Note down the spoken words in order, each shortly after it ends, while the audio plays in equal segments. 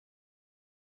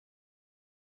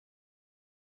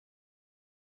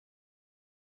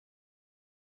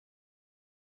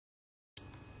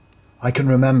I can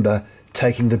remember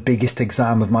taking the biggest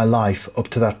exam of my life up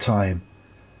to that time.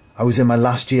 I was in my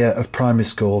last year of primary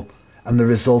school, and the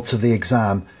results of the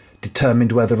exam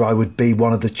determined whether I would be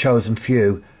one of the chosen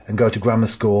few and go to grammar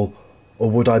school, or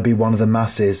would I be one of the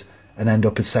masses and end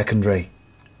up at secondary.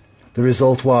 The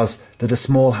result was that a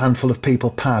small handful of people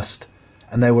passed,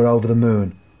 and they were over the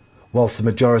moon, whilst the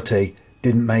majority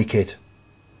didn't make it.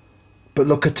 But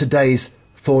look at today's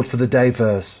Thought for the Day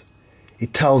verse.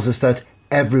 It tells us that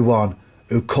everyone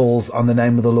who calls on the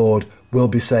name of the Lord will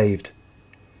be saved.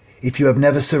 If you have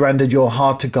never surrendered your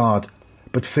heart to God,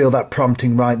 but feel that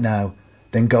prompting right now,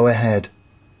 then go ahead.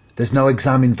 There's no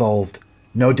exam involved,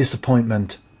 no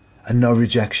disappointment, and no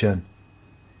rejection.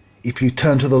 If you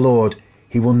turn to the Lord,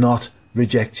 He will not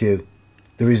reject you.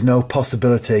 There is no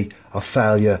possibility of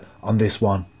failure on this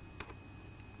one.